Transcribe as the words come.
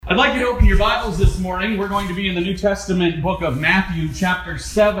I'd like you to open your Bibles this morning. We're going to be in the New Testament book of Matthew, chapter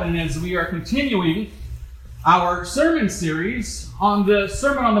 7, as we are continuing our sermon series on the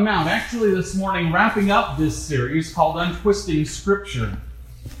Sermon on the Mount. Actually, this morning, wrapping up this series called Untwisting Scripture.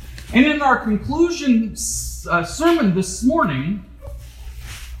 And in our conclusion sermon this morning,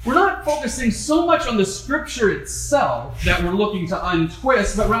 we're not focusing so much on the Scripture itself that we're looking to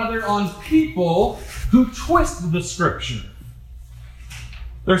untwist, but rather on people who twist the Scripture.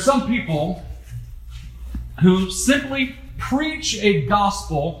 There are some people who simply preach a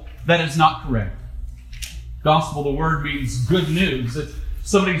gospel that is not correct. Gospel, the word means good news. If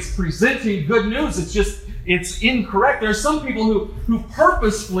somebody's presenting good news, it's incorrect. There are some people who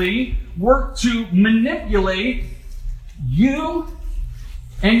purposefully work to manipulate you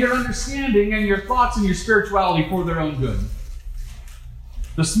and your understanding and your thoughts and your spirituality for their own good.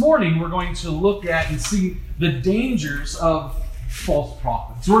 This morning, we're going to look at and see the dangers of false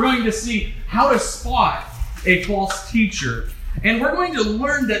prophets. We're going to see how to spot a false teacher. And we're going to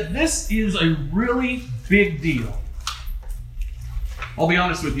learn that this is a really big deal. I'll be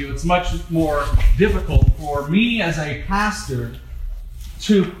honest with you, it's much more difficult for me as a pastor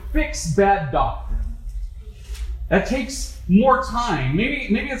to fix bad doctrine. That takes more time.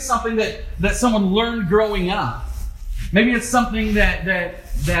 Maybe it's something that someone learned growing up. Maybe it's something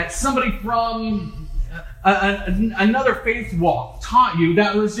that somebody from another faith walk taught you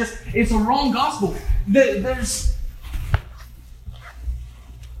that was it's a wrong gospel.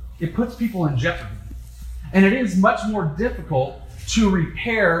 It puts people in jeopardy. And it is much more difficult to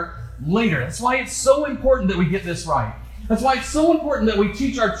repair later. That's why it's so important that we get this right. That's why it's so important that we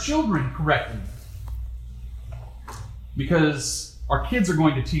teach our children correctly. Because our kids are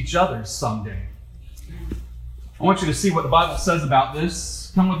going to teach others someday. I want you to see what the Bible says about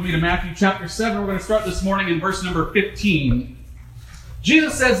this. Come with me to Matthew chapter 7. We're going to start this morning in verse number 15.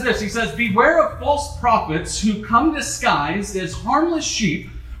 Jesus says this. He says, "Beware of false prophets who come disguised as harmless sheep,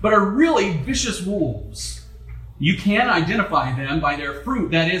 but are really vicious wolves. You can identify them by their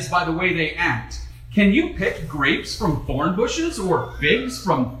fruit, that is, by the way they act. Can you pick grapes from thorn bushes or figs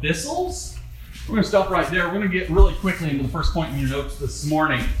from thistles?" We're going to stop right there. We're going to get really quickly into the first point in your notes this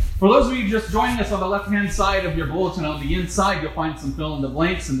morning. For those of you just joining us on the left-hand side of your bulletin, on the inside, you'll find some fill in the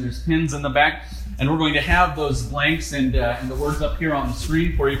blanks, and there's pins in the back. And we're going to have those blanks and the words up here on the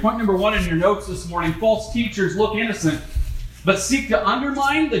screen for you. Point number 1 in your notes this morning: false teachers look innocent, but seek to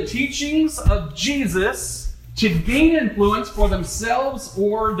undermine the teachings of Jesus to gain influence for themselves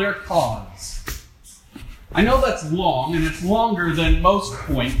or their cause. I know that's long, and it's longer than most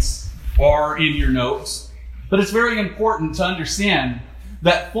points are in your notes, but it's very important to understand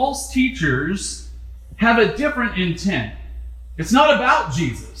that false teachers have a different intent. It's not about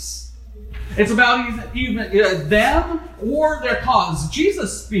Jesus. It's about either them or their cause.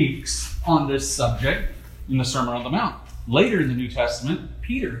 Jesus speaks on this subject in the Sermon on the Mount. Later in the New Testament,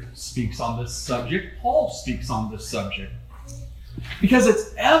 Peter speaks on this subject. Paul speaks on this subject. Because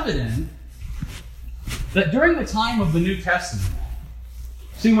it's evident that during the time of the New Testament,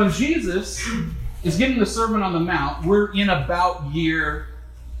 see, when Jesus is giving the Sermon on the Mount, we're in about year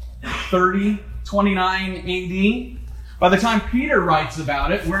 29 AD. By the time Peter writes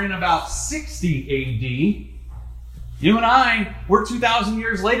about it, we're in about 60 AD. You and I, we're 2,000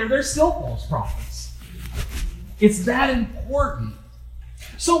 years later, there's still false prophets. It's that important.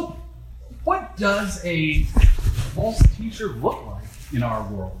 So, what does a false teacher look like in our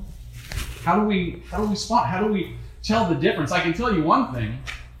world? How do we spot? How do we tell the difference? I can tell you one thing,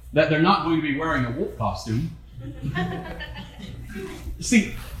 that they're not going to be wearing a wolf costume.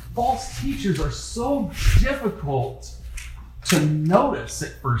 See, false teachers are so difficult to notice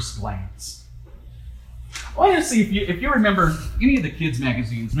at first glance. I want you to see if you remember any of the kids'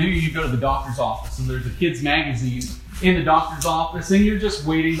 magazines. Maybe you go to the doctor's office and there's a kids' magazine in the doctor's office and you're just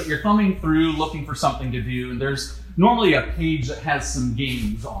waiting, but you're thumbing through looking for something to do, and there's normally a page that has some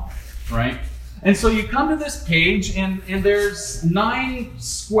games on it, right? And so you come to this page and there's 9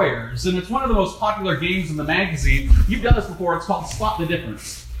 squares, and it's one of the most popular games in the magazine. You've done this before. It's called Spot the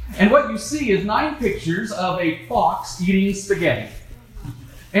Difference. And what you see is 9 pictures of a fox eating spaghetti.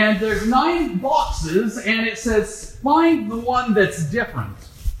 And there's 9 boxes, and it says, find the one that's different.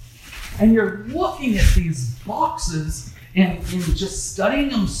 And you're looking at these boxes and just studying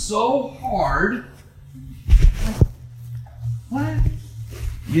them so hard. What?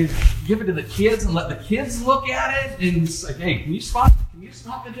 You give it to the kids and let the kids look at it and say, hey, can you spot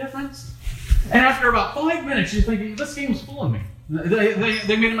the difference? And after about 5 minutes, you're thinking, this game's fooling me.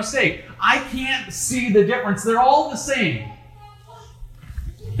 They made a mistake. I can't see the difference. They're all the same.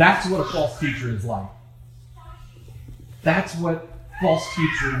 That's what a false teacher is like. That's what false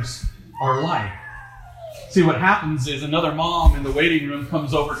teachers are like. See, what happens is another mom in the waiting room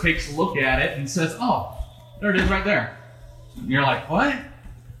comes over, takes a look at it, and says, "Oh, there it is right there." And you're like, "What?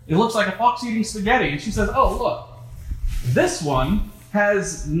 It looks like a fox eating spaghetti." And she says, "Oh, look, this one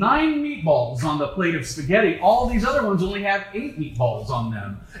has 9 meatballs on the plate of spaghetti. All these other ones only have 8 meatballs on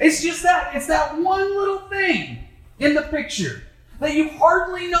them." It's just that. It's that one little thing in the picture that you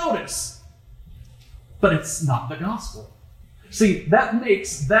hardly notice. But it's not the gospel. See, that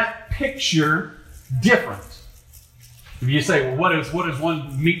makes that picture different. If you say, "Well, what does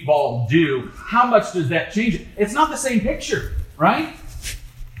one meatball do?" How much does that change it? It's not the same picture, right?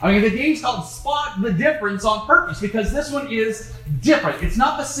 I mean, the game's called Spot the Difference on purpose because this one is different. It's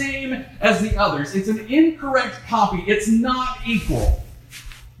not the same as the others. It's an incorrect copy. It's not equal.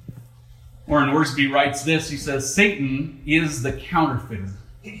 Warren Wiersbe writes this. He says, Satan is the counterfeiter.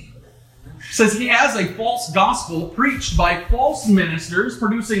 He says he has a false gospel preached by false ministers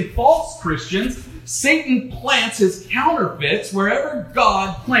producing false Christians. Satan plants his counterfeits wherever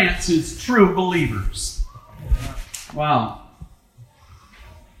God plants his true believers. Wow.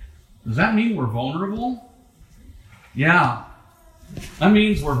 Does that mean we're vulnerable? Yeah. That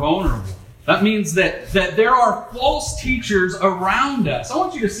means we're vulnerable. That means that there are false teachers around us. I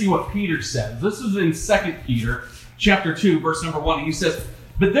want you to see what Peter says. This is in 2 Peter chapter 2, verse number 1. He says,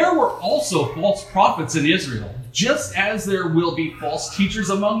 "But there were also false prophets in Israel, just as there will be false teachers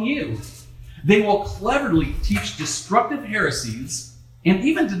among you. They will cleverly teach destructive heresies and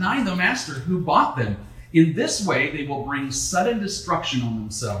even deny the master who bought them. In this way, they will bring sudden destruction on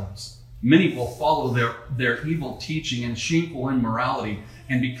themselves. Many will follow their evil teaching and shameful immorality.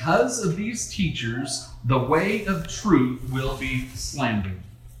 And because of these teachers, the way of truth will be slandered."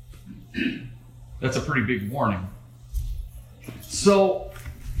 That's a pretty big warning. So,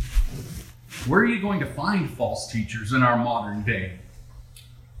 where are you going to find false teachers in our modern day?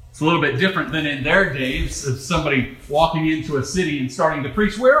 It's a little bit different than in their days of somebody walking into a city and starting to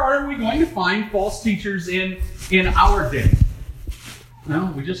preach. Where are we going to find false teachers in our day?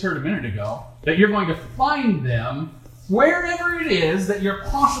 Well, we just heard a minute ago that you're going to find them wherever it is that you're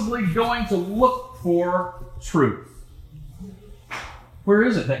possibly going to look for truth. Where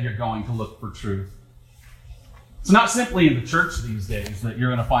is it that you're going to look for truth? It's not simply in the church these days that you're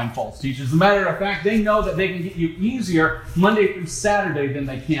going to find false teachers. As a matter of fact, they know that they can get you easier Monday through Saturday than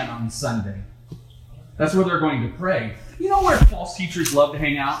they can on Sunday. That's where they're going to pray. You know where false teachers love to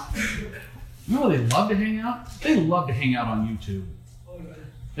hang out? You know where they love to hang out? They love to hang out on YouTube.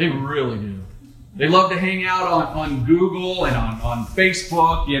 They really do. They love to hang out on Google and on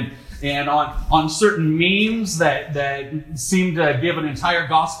Facebook and on certain memes that seem to give an entire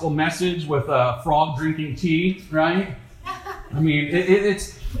gospel message with a frog drinking tea, right? I mean,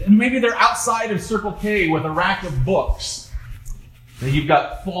 it's maybe they're outside of Circle K with a rack of books. You've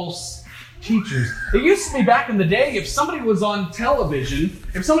got false teachers. It used to be back in the day, if somebody was on television,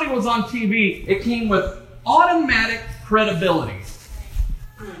 if somebody was on TV, it came with automatic credibility.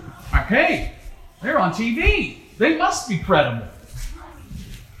 Okay, they're on TV. They must be credible.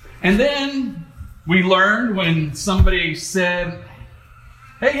 And then we learned when somebody said,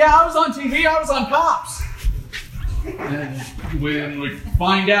 "Hey, yeah, I was on TV, I was on Cops." And when we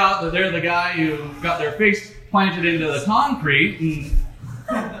find out that they're the guy who got their face planted into the concrete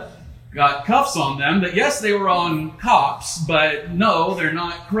and got cuffs on them, that yes, they were on Cops, but no, they're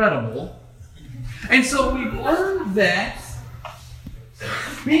not credible. And so we've learned that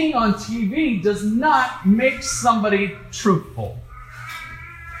being on TV does not make somebody truthful.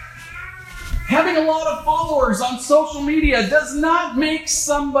 Having a lot of followers on social media does not make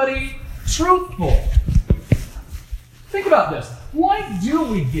somebody truthful. Think about this. Why do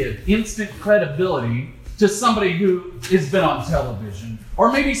we give instant credibility to somebody who has been on television?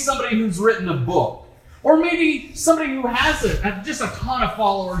 Or maybe somebody who's written a book? Or maybe somebody who has just a ton of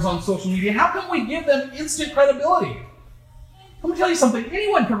followers on social media? How can we give them instant credibility? Let me tell you something.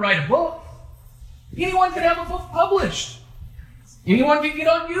 Anyone can write a book. Anyone can have a book published. Anyone can get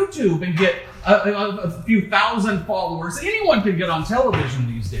on YouTube and get a few thousand followers. Anyone can get on television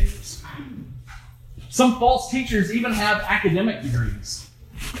these days. Some false teachers even have academic degrees.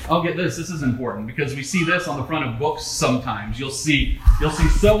 I'll get this. This is important because we see this on the front of books sometimes. You'll see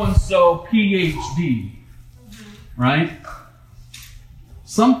so-and-so PhD, right?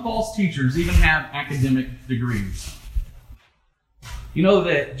 Some false teachers even have academic degrees. You know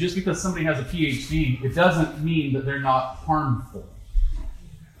that just because somebody has a PhD, it doesn't mean that they're not harmful.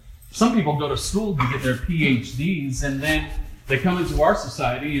 Some people go to school to get their PhDs, and then they come into our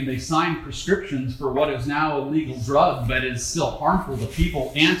society and they sign prescriptions for what is now a legal drug, but is still harmful to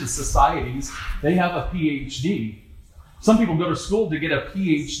people and to societies. They have a PhD. Some people go to school to get a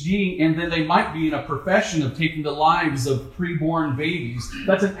PhD, and then they might be in a profession of taking the lives of preborn babies.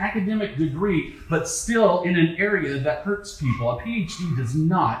 That's an academic degree, but still in an area that hurts people. A PhD does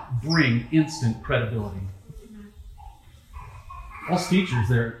not bring instant credibility. False teachers,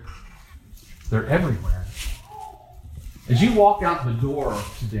 they're everywhere. As you walk out the door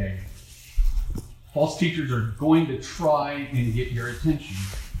today, false teachers are going to try and get your attention.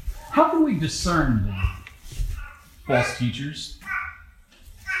 How can we discern them? False teachers.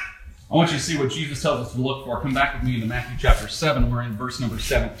 I want you to see what Jesus tells us to look for. Come back with me to Matthew chapter 7. We're in verse number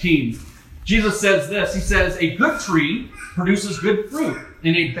 17. Jesus says this. He says, a good tree produces good fruit,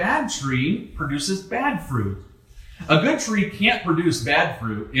 and a bad tree produces bad fruit. A good tree can't produce bad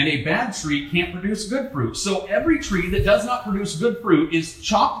fruit, and a bad tree can't produce good fruit. So every tree that does not produce good fruit is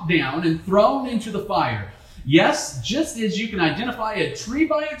chopped down and thrown into the fire. Yes, just as you can identify a tree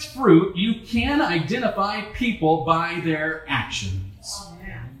by its fruit, you can identify people by their actions. Oh,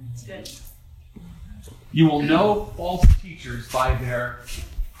 yeah. That's good. You will know false teachers by their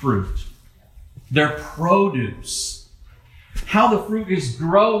fruit, their produce, how the fruit is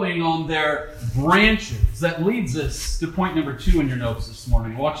growing on their branches. That leads us to point number 2 in your notes this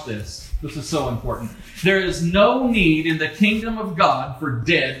morning. Watch this. This is so important. There is no need in the kingdom of God for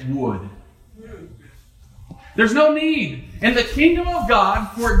dead wood. There's no need in the kingdom of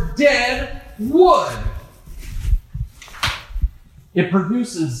God for dead wood. It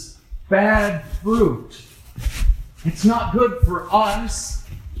produces bad fruit. It's not good for us.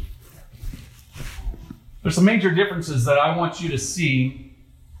 There's some major differences that I want you to see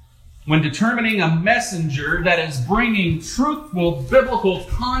when determining a messenger that is bringing truthful biblical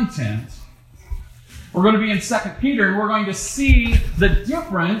content. We're going to be in 2 Peter, and we're going to see the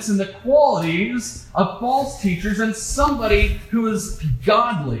difference in the qualities of false teachers and somebody who is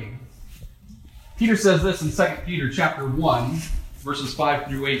godly. Peter says this in 2 Peter chapter 1, verses 5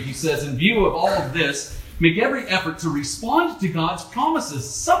 through 8. He says, in view of all of this, make every effort to respond to God's promises.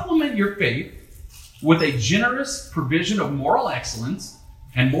 Supplement your faith with a generous provision of moral excellence,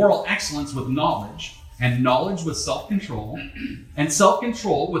 and moral excellence with knowledge, and knowledge with self-control, and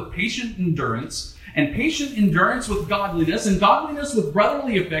self-control with patient endurance, and patient endurance with godliness, and godliness with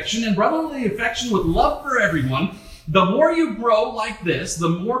brotherly affection, and brotherly affection with love for everyone. The more you grow like this, the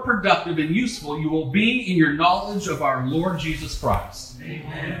more productive and useful you will be in your knowledge of our Lord Jesus Christ.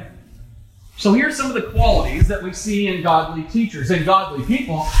 Amen. So here's some of the qualities that we see in godly teachers and godly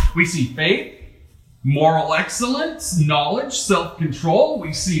people. We see faith, moral excellence, knowledge, self-control.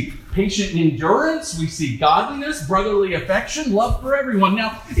 We see patient endurance. We see godliness, brotherly affection, love for everyone.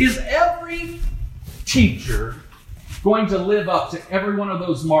 Now, is every teacher going to live up to every one of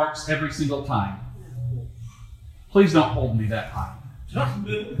those marks every single time? Please don't hold me that high.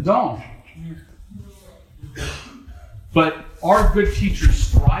 Don't. But are good teachers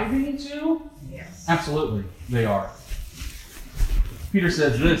striving to? Yes. Absolutely, they are. Peter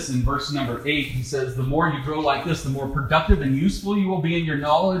says this in verse number 8. He says, the more you grow like this, the more productive and useful you will be in your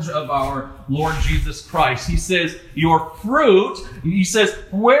knowledge of our Lord Jesus Christ. He says, your fruit, he says,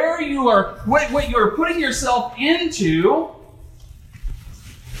 what you are putting yourself into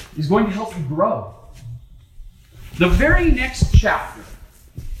is going to help you grow. The very next chapter,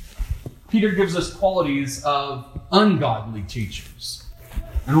 Peter gives us qualities of ungodly teachers.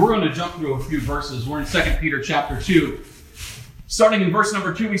 And we're going to jump through a few verses. We're in 2 Peter chapter 2. Starting in verse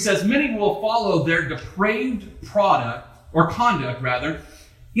number 2, he says, many will follow their depraved conduct.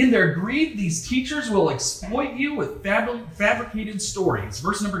 In their greed, these teachers will exploit you with fabricated stories.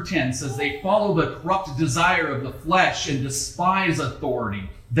 Verse number 10 says, they follow the corrupt desire of the flesh and despise authority.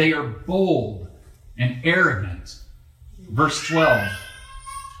 They are bold and arrogant. Verse 12,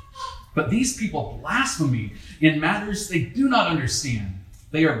 but these people blaspheme in matters they do not understand.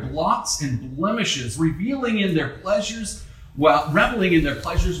 They are blots and blemishes, reveling in their pleasures, reveling in their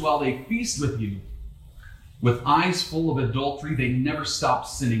pleasures while they feast with you. With eyes full of adultery, they never stop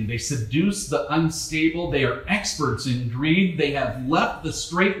sinning. They seduce the unstable. They are experts in greed. They have left the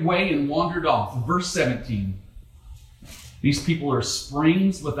straight way and wandered off. Verse 17. These people are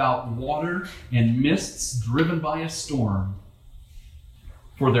springs without water and mists driven by a storm.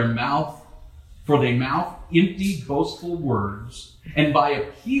 For they mouth empty, boastful words, and by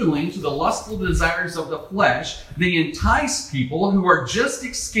appealing to the lustful desires of the flesh, they entice people who are just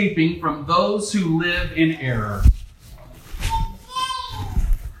escaping from those who live in error.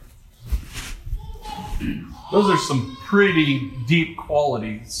 Those are some pretty deep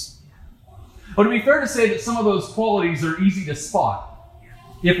qualities. But it'd be fair to say that some of those qualities are easy to spot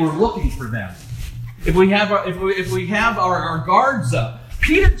if we're looking for them. If we have our guards up.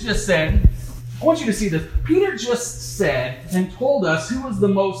 Peter just said, I want you to see this. Peter just said and told us who was the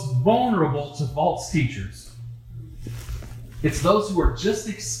most vulnerable to false teachers. It's those who are just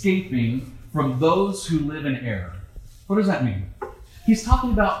escaping from those who live in error. What does that mean? He's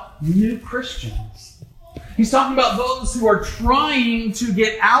talking about new Christians. He's talking about those who are trying to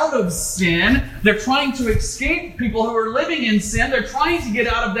get out of sin. They're trying to escape people who are living in sin. They're trying to get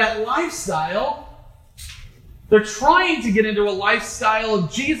out of that lifestyle. They're trying to get into a lifestyle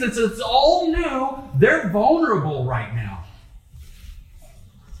of Jesus. It's all new. They're vulnerable right now.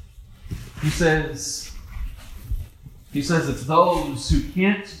 He says it's those who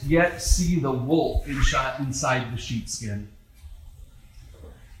can't yet see the wolf inside the sheepskin.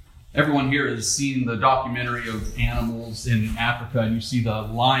 Everyone here has seen the documentary of animals in Africa, and you see the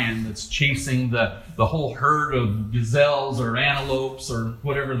lion that's chasing the whole herd of gazelles or antelopes or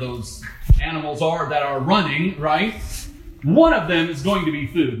whatever those animals are that are running, right? One of them is going to be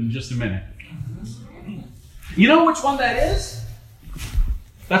food in just a minute. You know which one that is?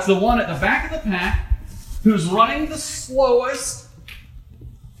 That's the one at the back of the pack who's running the slowest,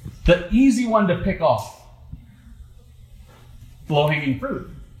 the easy one to pick off. Low-hanging fruit.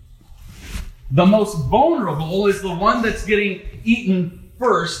 The most vulnerable is the one that's getting eaten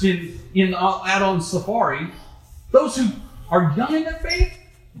first out on safari. Those who are young in their faith,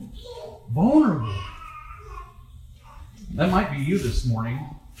 vulnerable. That might be you this morning.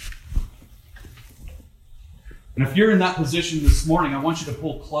 And if you're in that position this morning, I want you to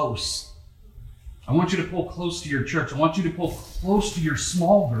pull close. I want you to pull close to your church. I want you to pull close to your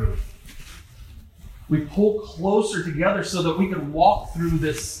small group. We pull closer together so that we can walk through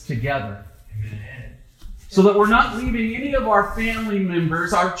this together. Amen. So that we're not leaving any of our family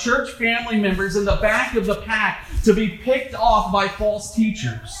members, our church family members, in the back of the pack to be picked off by false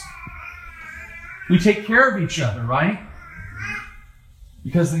teachers. We take care of each other, right?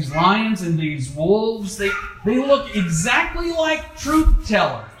 Because these lions and these wolves, they look exactly like truth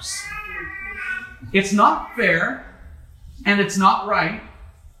tellers. It's not fair, and it's not right.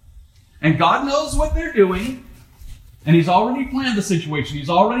 And God knows what they're doing, and He's already planned the situation. He's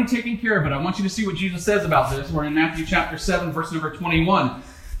already taken care of it. I want you to see what Jesus says about this. We're in Matthew chapter 7, verse number 21.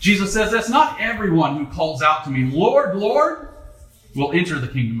 Jesus says this, "Not everyone who calls out to me, 'Lord, Lord,' will enter the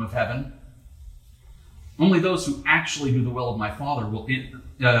kingdom of heaven. Only those who actually do the will of my Father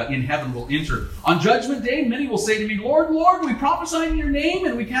in heaven will enter. On judgment day, many will say to me, 'Lord, Lord, we prophesied in your name,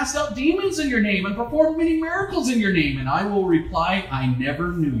 and we cast out demons in your name, and performed many miracles in your name.' And I will reply, 'I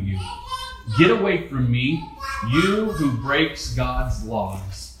never knew you. Get away from me, you who breaks God's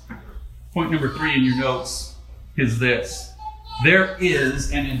laws.'" Point number 3 in your notes is this. There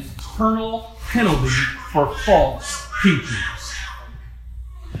is an eternal penalty for false teachers.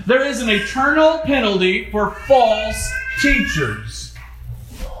 There is an eternal penalty for false teachers.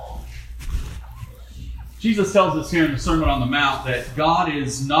 Jesus tells us here in the Sermon on the Mount that God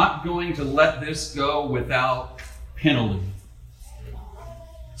is not going to let this go without penalty.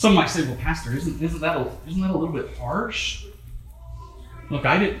 Some might say, "Well, Pastor, isn't that a little bit harsh?" Look,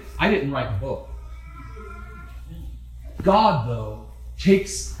 I didn't write the book. God, though,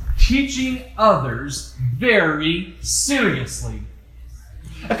 takes teaching others very seriously.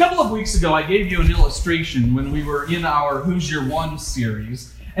 A couple of weeks ago, I gave you an illustration when we were in our Who's Your One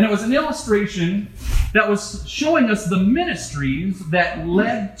series. And it was an illustration that was showing us the ministries that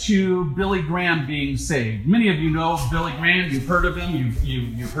led to Billy Graham being saved. Many of you know Billy Graham. You've heard of him.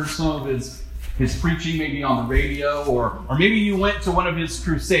 You've heard some of his preaching maybe on the radio, or maybe you went to one of his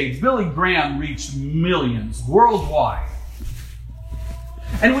crusades. Billy Graham reached millions worldwide.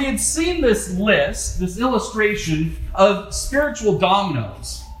 And we had seen this list, this illustration of spiritual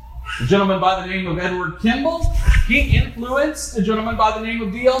dominoes. A gentleman by the name of Edward Kimball, he influenced a gentleman by the name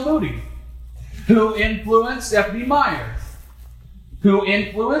of D.L. Moody, who influenced F.B. Meyer, who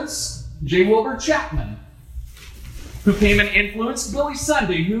influenced J. Wilbur Chapman, who came and influenced Billy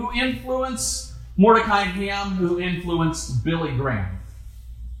Sunday, who influenced Mordecai Ham, who influenced Billy Graham,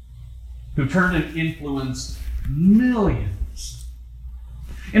 who turned and influenced millions.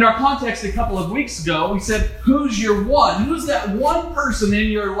 In our context a couple of weeks ago, we said, who's your one? Who's that one person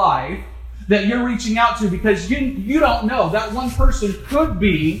in your life that you're reaching out to because you don't know? That one person could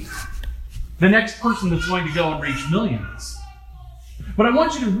be the next person that's going to go and reach millions. But I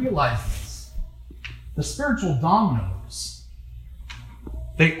want you to realize this. The spiritual dominoes,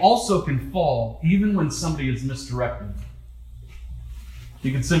 they also can fall even when somebody is misdirected.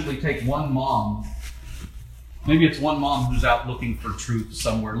 You can simply take one mom. Maybe it's one mom who's out looking for truth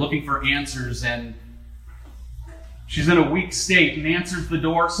somewhere, looking for answers, and She's in a weak state and answers the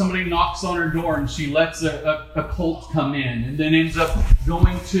door. Somebody knocks on her door and she lets a cult come in, and then ends up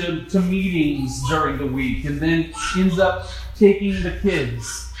going to meetings during the week, and then ends up taking the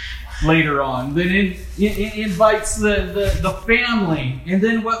kids later on. Then invites the family. And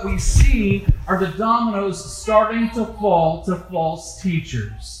then what we see are the dominoes starting to fall to false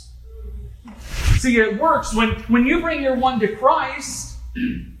teachers. See, it works when you bring your one to Christ.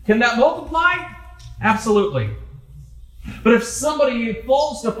 Can that multiply? Absolutely. But if somebody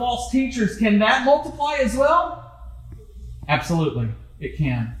falls to false teachers, can that multiply as well? Absolutely, it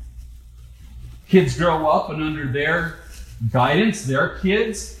can. Kids grow up, and under their guidance, their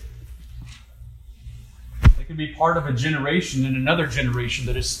kids, they can be part of a generation and another generation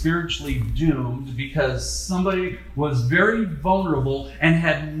that is spiritually doomed because somebody was very vulnerable and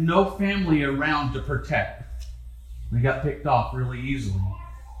had no family around to protect. They got picked off really easily.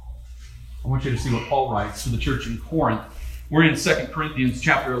 I want you to see what Paul writes to the church in Corinth. We're in 2 Corinthians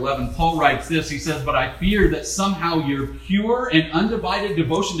chapter 11. Paul writes this. He says, "But I fear that somehow your pure and undivided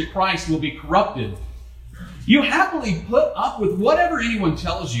devotion to Christ will be corrupted. You happily put up with whatever anyone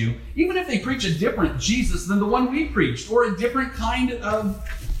tells you, even if they preach a different Jesus than the one we preached, or a different kind of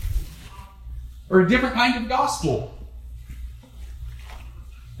gospel,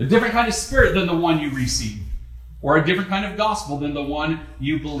 a different kind of spirit than the one you received, or a different kind of gospel than the one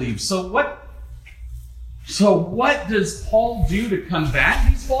you believe." So what does Paul do to combat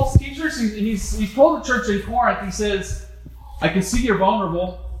these false teachers? He's told the church in Corinth, he says, I can see you're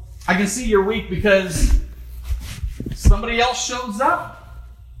vulnerable. I can see you're weak because somebody else shows up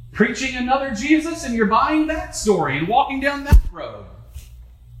preaching another Jesus, and you're buying that story and walking down that road.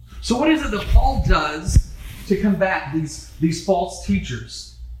 So what is it that Paul does to combat these false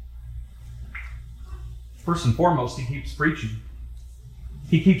teachers? First and foremost, he keeps preaching.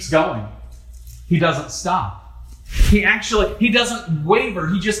 He keeps going. He doesn't stop. He doesn't waver.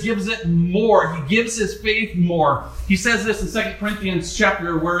 He just gives it more. He gives his faith more. He says this in 2 Corinthians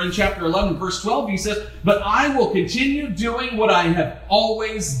we're in chapter 11, verse 12. He says, "But I will continue doing what I have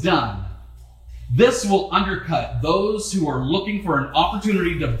always done. This will undercut those who are looking for an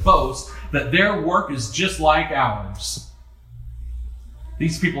opportunity to boast that their work is just like ours."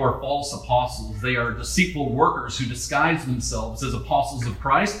 These people are false apostles. They are deceitful workers who disguise themselves as apostles of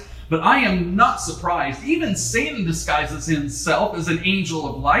Christ. But I am not surprised. Even Satan disguises himself as an angel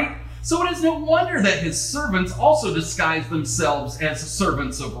of light. So it is no wonder that his servants also disguise themselves as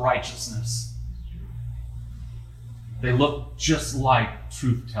servants of righteousness. They look just like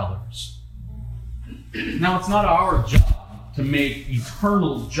truth tellers. Now, it's not our job to make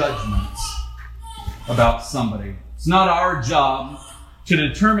eternal judgments about somebody. It's not our job to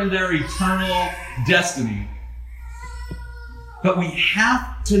determine their eternal destiny. But we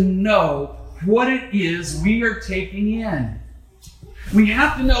have to know what it is we are taking in. We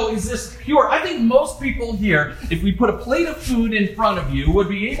have to know, is this pure? I think most people here, if we put a plate of food in front of you, would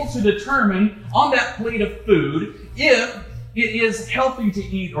be able to determine on that plate of food if it is healthy to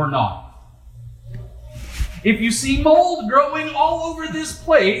eat or not. If you see mold growing all over this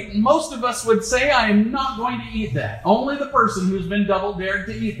plate, most of us would say, I am not going to eat that. Only the person who's been double dared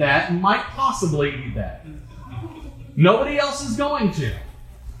to eat that might possibly eat that. Nobody else is going to.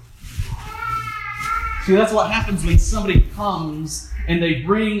 See, that's what happens when somebody comes and they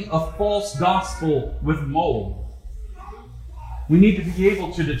bring a false gospel with mold. We need to be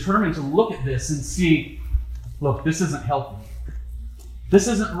able to determine, to look at this and see, look, this isn't healthy. This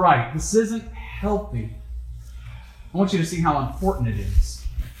isn't right. This isn't healthy. I want you to see how important it is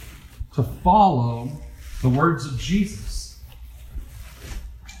to follow the words of Jesus.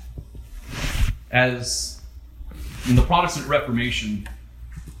 As in the Protestant Reformation,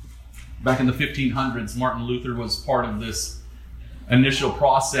 back in the 1500s, Martin Luther was part of this initial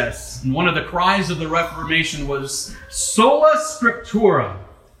process. And one of the cries of the Reformation was, sola scriptura.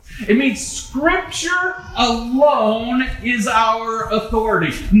 It means Scripture alone is our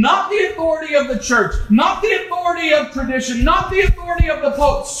authority. Not the authority of the church, not the authority of tradition, not the authority of the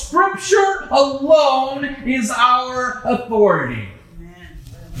Pope. Scripture alone is our authority.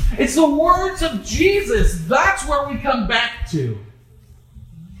 It's the words of Jesus. That's where we come back to.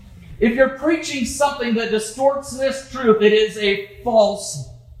 If you're preaching something that distorts this truth, it is a false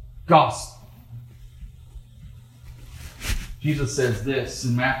gospel. Jesus says this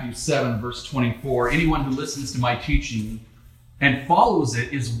in Matthew 7, verse 24, "Anyone who listens to my teaching and follows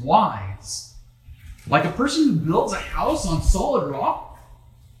it is wise, like a person who builds a house on solid rock.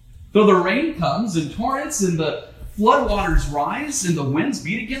 Though the rain comes and torrents and the floodwaters rise and the winds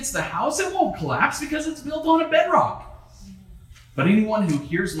beat against the house, it won't collapse because it's built on a bedrock. But anyone who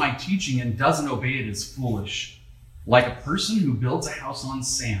hears my teaching and doesn't obey it is foolish like a person who builds a house on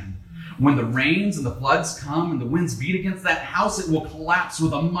sand. When the rains and the floods come and the winds beat against that house, it will collapse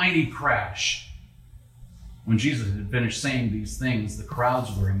with a mighty crash. When Jesus had finished saying these things, the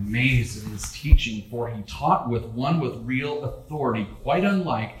crowds were amazed at his teaching, for he taught with real authority, quite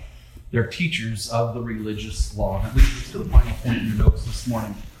unlike their teachers of the religious law. That leads us to the final point in your notes this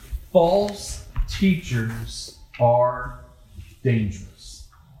morning. False teachers are dangerous.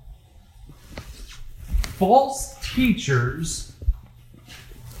 False teachers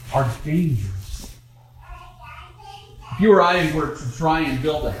are dangerous. If you or I were to try and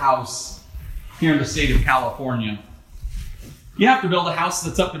build a house here in the state of California, you have to build a house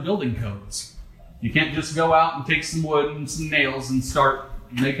that's up to building codes. You can't just go out and take some wood and some nails and start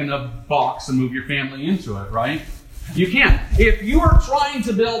making a box and move your family into it, right? You can't. If you are trying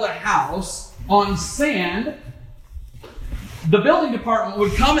to build a house on sand, the building department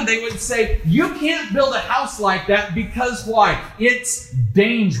would come and they would say, you can't build a house like that because why? It's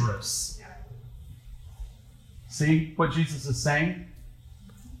dangerous. See what Jesus is saying?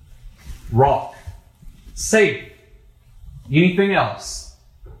 Rock. Safe. Anything else?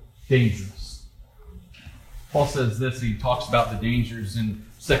 Dangerous. Paul says this, he talks about the dangers in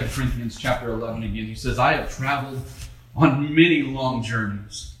 2 Corinthians chapter 11 again. He says, I have traveled on many long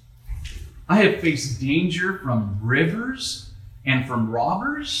journeys. I have faced danger from rivers and from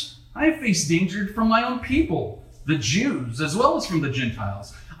robbers. I have faced danger from my own people, the Jews, as well as from the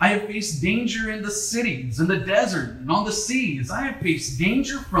Gentiles. I have faced danger in the cities, in the desert, and on the seas. I have faced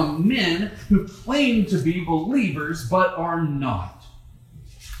danger from men who claim to be believers but are not.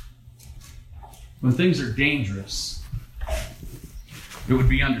 When things are dangerous, it would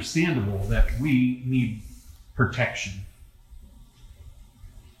be understandable that we need protection.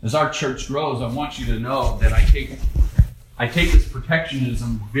 As our church grows, I want you to know that I take this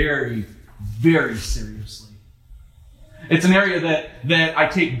protectionism very, very seriously. It's an area that I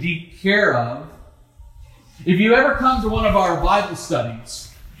take deep care of. If you ever come to one of our Bible studies,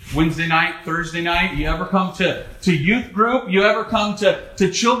 Wednesday night, Thursday night, you ever come to youth group, you ever come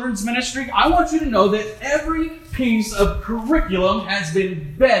to children's ministry, I want you to know that every piece of curriculum has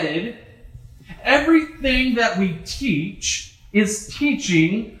been vetted. Everything that we teach is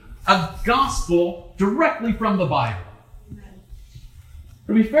teaching a gospel directly from the Bible.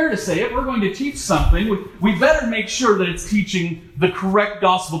 To be fair to say, if we're going to teach something, we better make sure that it's teaching the correct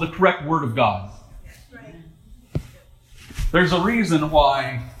gospel, the correct word of God. There's a reason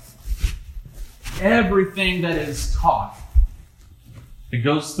why everything that is taught, it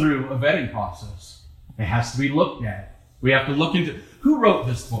goes through a vetting process. It has to be looked at. We have to look into who wrote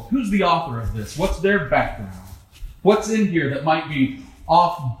this book, who's the author of this, what's their background, what's in here that might be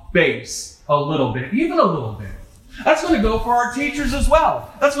off base a little bit, even a little bit. That's going to go for our teachers as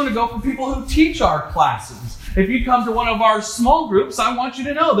well. That's going to go for people who teach our classes. If you come to one of our small groups, I want you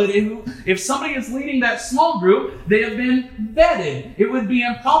to know that if somebody is leading that small group, they have been vetted. It would be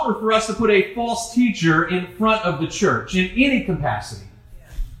improper for us to put a false teacher in front of the church in any capacity.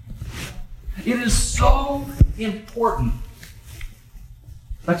 It is so important.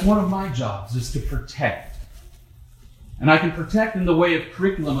 That's one of my jobs, is to protect. And I can protect in the way of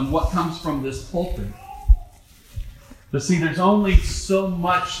curriculum and what comes from this pulpit. But see, there's only so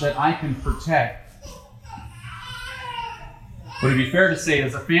much that I can protect. But it'd be fair to say,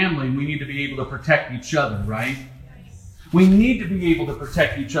 as a family, we need to be able to protect each other, right? We need to be able to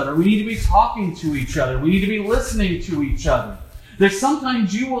protect each other. We need to be talking to each other. We need to be listening to each other. There's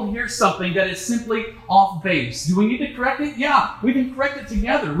sometimes you will hear something that is simply off base. Do we need to correct it? Yeah, we can correct it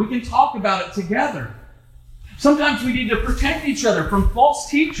together. We can talk about it together. Sometimes we need to protect each other from false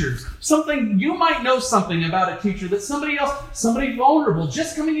teachers. You might know something about a teacher that somebody else, somebody vulnerable,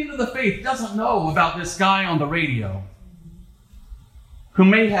 just coming into the faith, doesn't know about this guy on the radio, who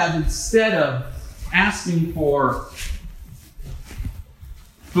may have, instead of asking for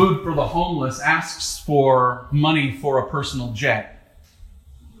food for the homeless, asks for money for a personal jet.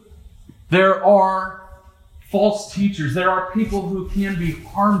 There are false teachers. There are people who can be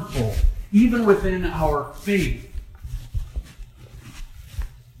harmful, even within our faith.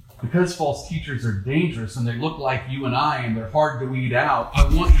 Because false teachers are dangerous and they look like you and I and they're hard to weed out, I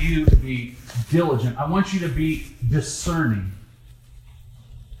want you to be diligent. I want you to be discerning.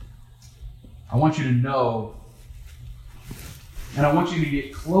 I want you to know, and I want you to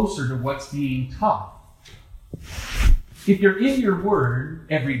get closer to what's being taught. If you're in your word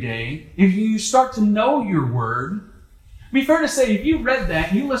every day, if you start to know your word, be fair to say, if you read that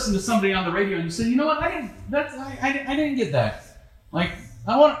and you listen to somebody on the radio and you say, you know what, I didn't get that. Like,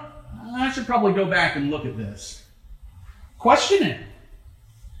 I should probably go back and look at this. Question it. I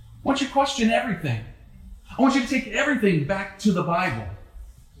want you to question everything. I want you to take everything back to the Bible.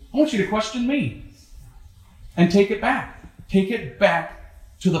 I want you to question me and take it back. Take it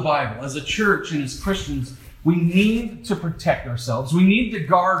back to the Bible. As a church and as Christians, we need to protect ourselves. We need to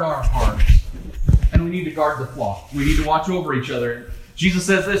guard our hearts. And we need to guard the flock. We need to watch over each other. Jesus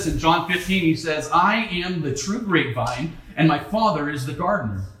says this in John 15. He says, I am the true grapevine, and my Father is the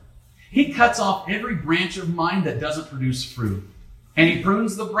gardener. He cuts off every branch of mine that doesn't produce fruit. And he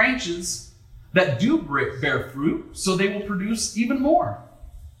prunes the branches that do bear fruit, so they will produce even more.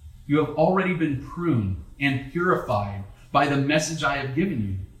 You have already been pruned and purified by the message I have given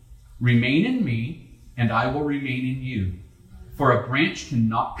you. Remain in me, and I will remain in you. For a branch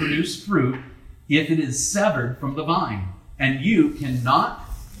cannot produce fruit if it is severed from the vine, and you cannot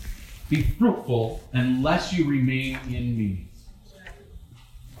be fruitful unless you remain in me.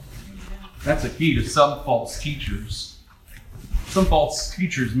 That's a key to some false teachers. Some false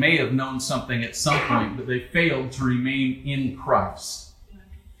teachers may have known something at some point, but they failed to remain in Christ.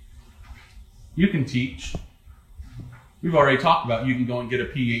 You can teach. We've already talked about you can go and get a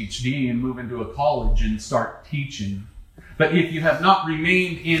PhD and move into a college and start teaching. But if you have not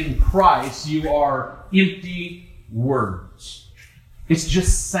remained in Christ, you are empty words. It's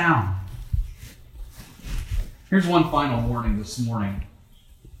just sound. Here's one final warning this morning.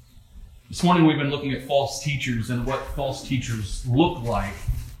 This morning we've been looking at false teachers and what false teachers look like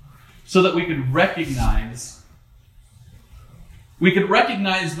so that we could recognize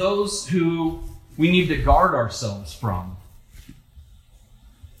those who we need to guard ourselves from.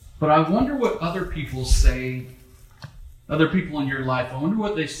 But I wonder what other people say, other people in your life, I wonder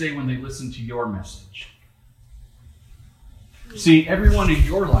what they say when they listen to your message. See, everyone in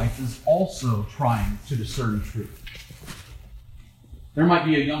your life is also trying to discern truth. There might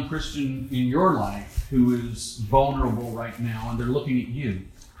be a young Christian in your life who is vulnerable right now, and they're looking at you.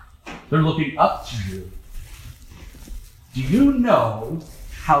 They're looking up to you. Do you know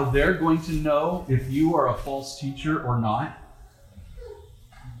how they're going to know if you are a false teacher or not?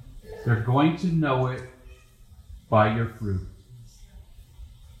 They're going to know it by your fruit.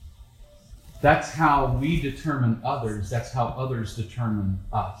 That's how we determine others. That's how others determine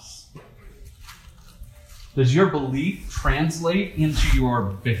us. Does your belief translate into your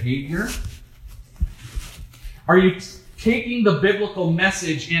behavior? Are you taking the biblical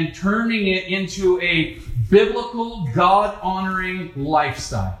message and turning it into a biblical, God-honoring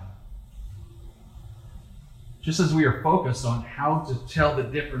lifestyle? Just as we are focused on how to tell the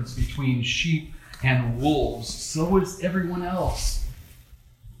difference between sheep and wolves, so is everyone else.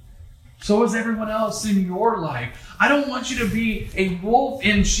 So is everyone else in your life. I don't want you to be a wolf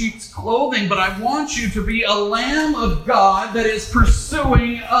in sheep's clothing, but I want you to be a lamb of God that is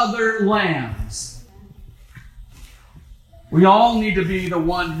pursuing other lambs. We all need to be the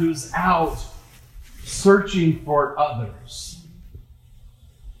one who's out searching for others.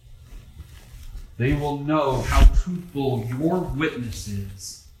 They will know how truthful your witness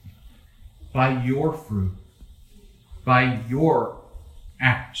is by your fruit, by your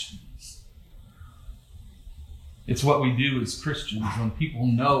actions. It's what we do as Christians when people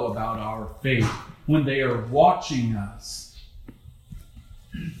know about our faith, when they are watching us.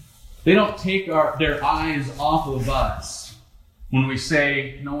 They don't take their eyes off of us when we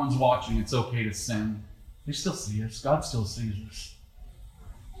say, no one's watching, it's okay to sin. They still see us. God still sees us.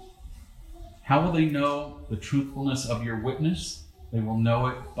 How will they know the truthfulness of your witness? They will know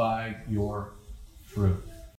it by your fruit.